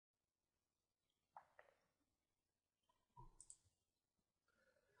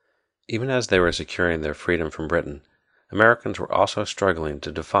Even as they were securing their freedom from Britain, Americans were also struggling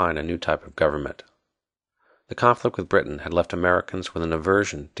to define a new type of government. The conflict with Britain had left Americans with an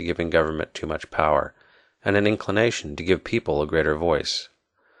aversion to giving government too much power, and an inclination to give people a greater voice.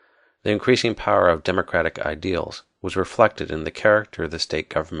 The increasing power of democratic ideals was reflected in the character of the state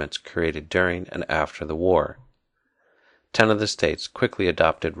governments created during and after the war. 10 of the states quickly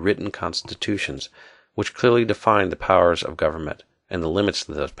adopted written constitutions which clearly defined the powers of government and the limits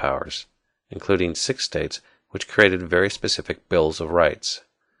of those powers, including 6 states which created very specific bills of rights.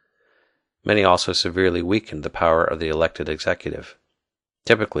 Many also severely weakened the power of the elected executive.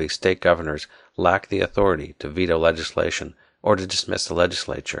 Typically, state governors lack the authority to veto legislation or to dismiss the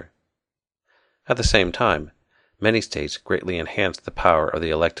legislature. At the same time, many states greatly enhanced the power of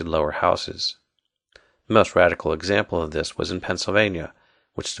the elected lower houses. The most radical example of this was in Pennsylvania,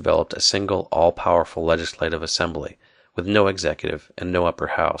 which developed a single all-powerful legislative assembly with no executive and no upper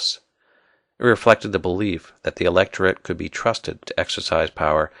house. It reflected the belief that the electorate could be trusted to exercise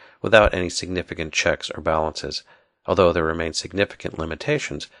power without any significant checks or balances, although there remained significant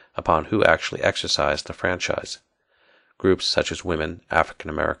limitations upon who actually exercised the franchise. Groups such as women, African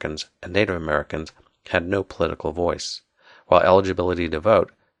Americans, and Native Americans had no political voice, while eligibility to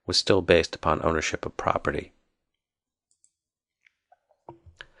vote was still based upon ownership of property.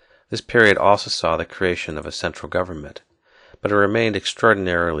 This period also saw the creation of a central government, but it remained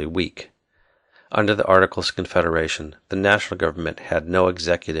extraordinarily weak. Under the Articles of Confederation, the national government had no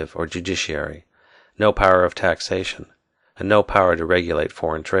executive or judiciary, no power of taxation, and no power to regulate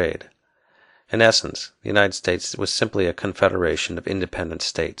foreign trade. In essence, the United States was simply a confederation of independent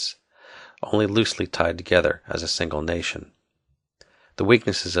states, only loosely tied together as a single nation. The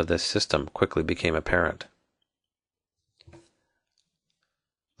weaknesses of this system quickly became apparent.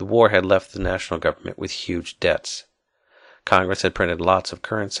 The war had left the national government with huge debts. Congress had printed lots of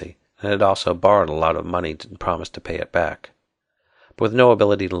currency, and had also borrowed a lot of money and promised to pay it back. But with no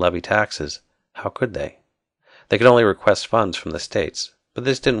ability to levy taxes, how could they? They could only request funds from the states, but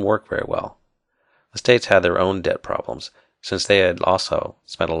this didn't work very well. The states had their own debt problems, since they had also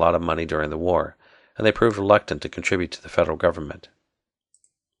spent a lot of money during the war, and they proved reluctant to contribute to the federal government.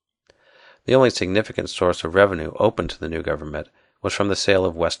 The only significant source of revenue open to the new government was from the sale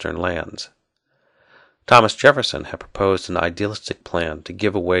of Western lands. Thomas Jefferson had proposed an idealistic plan to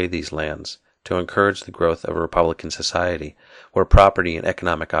give away these lands to encourage the growth of a republican society where property and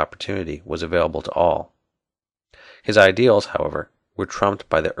economic opportunity was available to all. His ideals, however, were trumped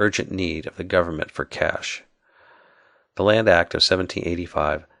by the urgent need of the government for cash. The Land Act of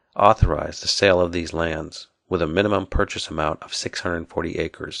 1785 authorized the sale of these lands with a minimum purchase amount of 640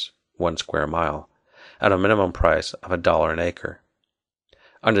 acres, 1 square mile, at a minimum price of $1 an acre.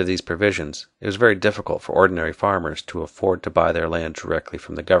 Under these provisions, it was very difficult for ordinary farmers to afford to buy their land directly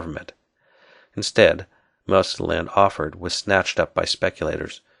from the government. Instead, most of the land offered was snatched up by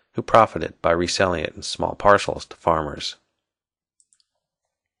speculators who profited by reselling it in small parcels to farmers.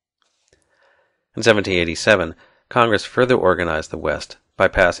 In 1787, Congress further organized the West by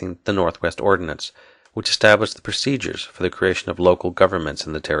passing the Northwest Ordinance, which established the procedures for the creation of local governments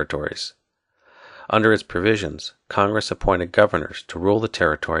in the territories. Under its provisions, Congress appointed governors to rule the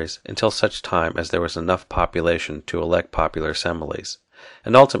territories until such time as there was enough population to elect popular assemblies,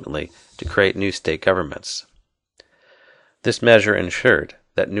 and ultimately to create new state governments. This measure ensured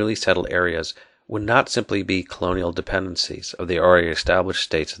that newly settled areas would not simply be colonial dependencies of the already established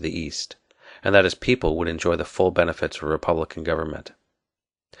states of the East, and that its people would enjoy the full benefits of a republican government.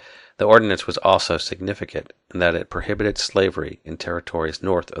 The ordinance was also significant in that it prohibited slavery in territories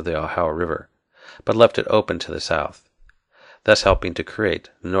north of the Ohio River, but left it open to the south, thus helping to create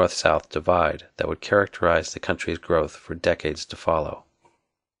the north-south divide that would characterize the country's growth for decades to follow.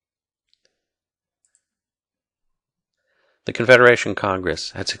 The Confederation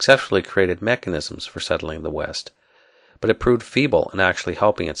Congress had successfully created mechanisms for settling the West, but it proved feeble in actually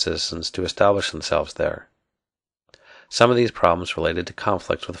helping its citizens to establish themselves there. Some of these problems related to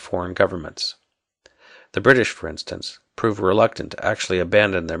conflicts with foreign governments. The British, for instance, proved reluctant to actually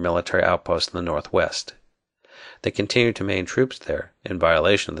abandon their military outposts in the Northwest. They continued to maintain troops there in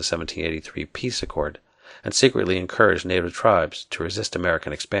violation of the 1783 peace accord, and secretly encouraged native tribes to resist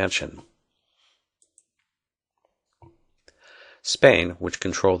American expansion. Spain, which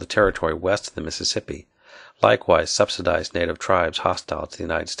controlled the territory west of the Mississippi, likewise subsidized native tribes hostile to the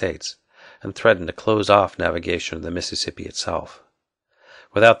United States, and threatened to close off navigation of the Mississippi itself.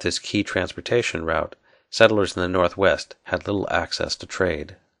 Without this key transportation route, settlers in the Northwest had little access to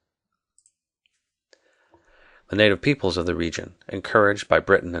trade. The native peoples of the region, encouraged by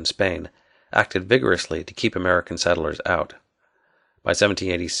Britain and Spain, acted vigorously to keep American settlers out. By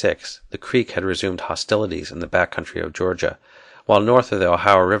 1786, the Creek had resumed hostilities in the back country of Georgia, while north of the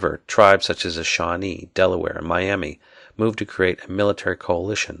Ohio River, tribes such as the Shawnee, Delaware, and Miami moved to create a military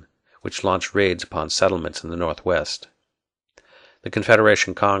coalition, which launched raids upon settlements in the Northwest. The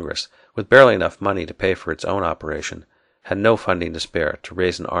Confederation Congress, with barely enough money to pay for its own operation, had no funding to spare to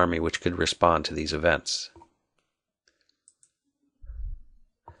raise an army which could respond to these events.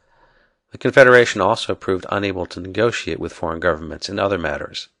 The Confederation also proved unable to negotiate with foreign governments in other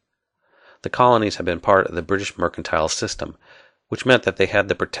matters. The colonies had been part of the British mercantile system, which meant that they had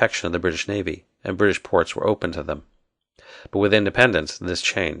the protection of the British Navy, and British ports were open to them. But with independence, this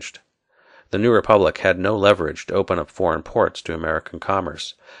changed. The new republic had no leverage to open up foreign ports to American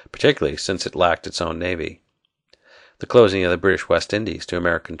commerce, particularly since it lacked its own navy. The closing of the British West Indies to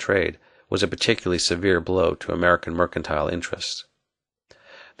American trade was a particularly severe blow to American mercantile interests.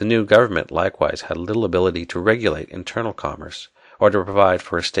 The new government likewise had little ability to regulate internal commerce or to provide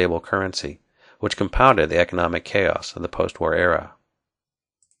for a stable currency, which compounded the economic chaos of the post-war era.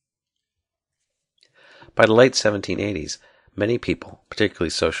 By the late 1780s, many people, particularly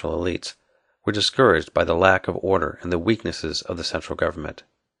social elites, were discouraged by the lack of order and the weaknesses of the central government.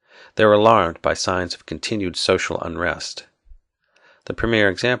 They were alarmed by signs of continued social unrest. The premier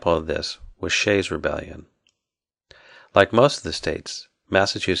example of this was Shays' Rebellion. Like most of the states,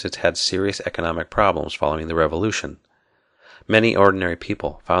 Massachusetts had serious economic problems following the Revolution. Many ordinary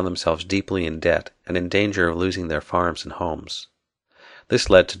people found themselves deeply in debt and in danger of losing their farms and homes. This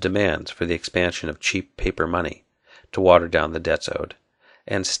led to demands for the expansion of cheap paper money to water down the debts owed,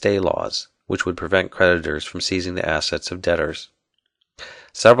 and stay laws, which would prevent creditors from seizing the assets of debtors.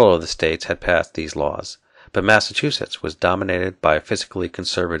 Several of the states had passed these laws, but Massachusetts was dominated by a fiscally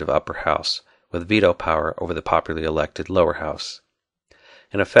conservative upper house, with veto power over the popularly elected lower house.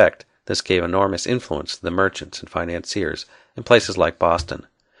 In effect, this gave enormous influence to the merchants and financiers in places like Boston,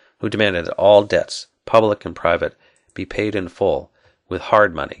 who demanded that all debts, public and private, be paid in full, with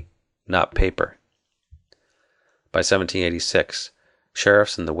hard money, not paper. By 1786,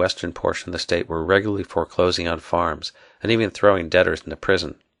 sheriffs in the western portion of the state were regularly foreclosing on farms and even throwing debtors into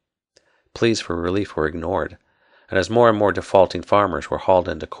prison. Pleas for relief were ignored, and as more and more defaulting farmers were hauled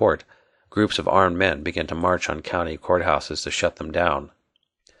into court, groups of armed men began to march on county courthouses to shut them down.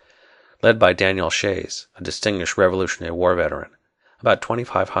 Led by Daniel Shays, a distinguished Revolutionary War veteran, about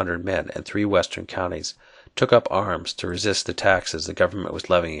 2,500 men in 3 western counties took up arms to resist the taxes the government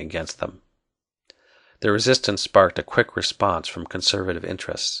was levying against them. The resistance sparked a quick response from conservative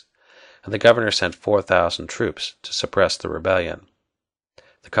interests, and the governor sent 4,000 troops to suppress the rebellion.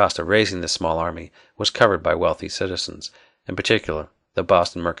 The cost of raising this small army was covered by wealthy citizens, in particular the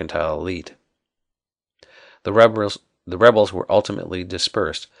Boston mercantile elite. The rebels were ultimately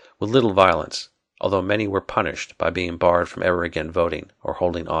dispersed with little violence, although many were punished by being barred from ever again voting or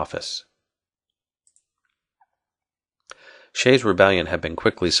holding office. Shays' Rebellion had been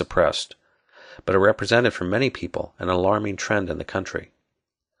quickly suppressed, but it represented for many people an alarming trend in the country.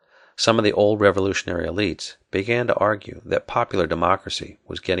 Some of the old revolutionary elites began to argue that popular democracy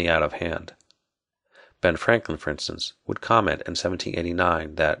was getting out of hand. Ben Franklin, for instance, would comment in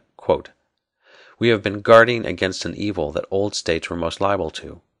 1789 that, quote, "We have been guarding against an evil that old states were most liable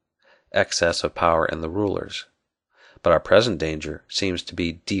to, excess of power in the rulers, but our present danger seems to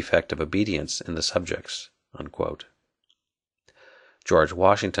be defect of obedience in the subjects." Unquote. George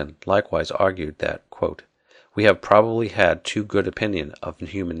Washington likewise argued that, quote, "We have probably had too good opinion of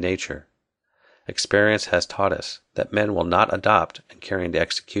human nature. Experience has taught us that men will not adopt and carry into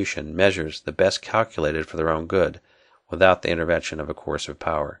execution measures the best calculated for their own good without the intervention of a coercive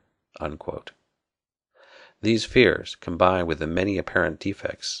power." Unquote. These fears, combined with the many apparent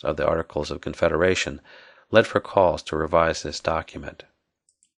defects of the Articles of Confederation, led for calls to revise this document.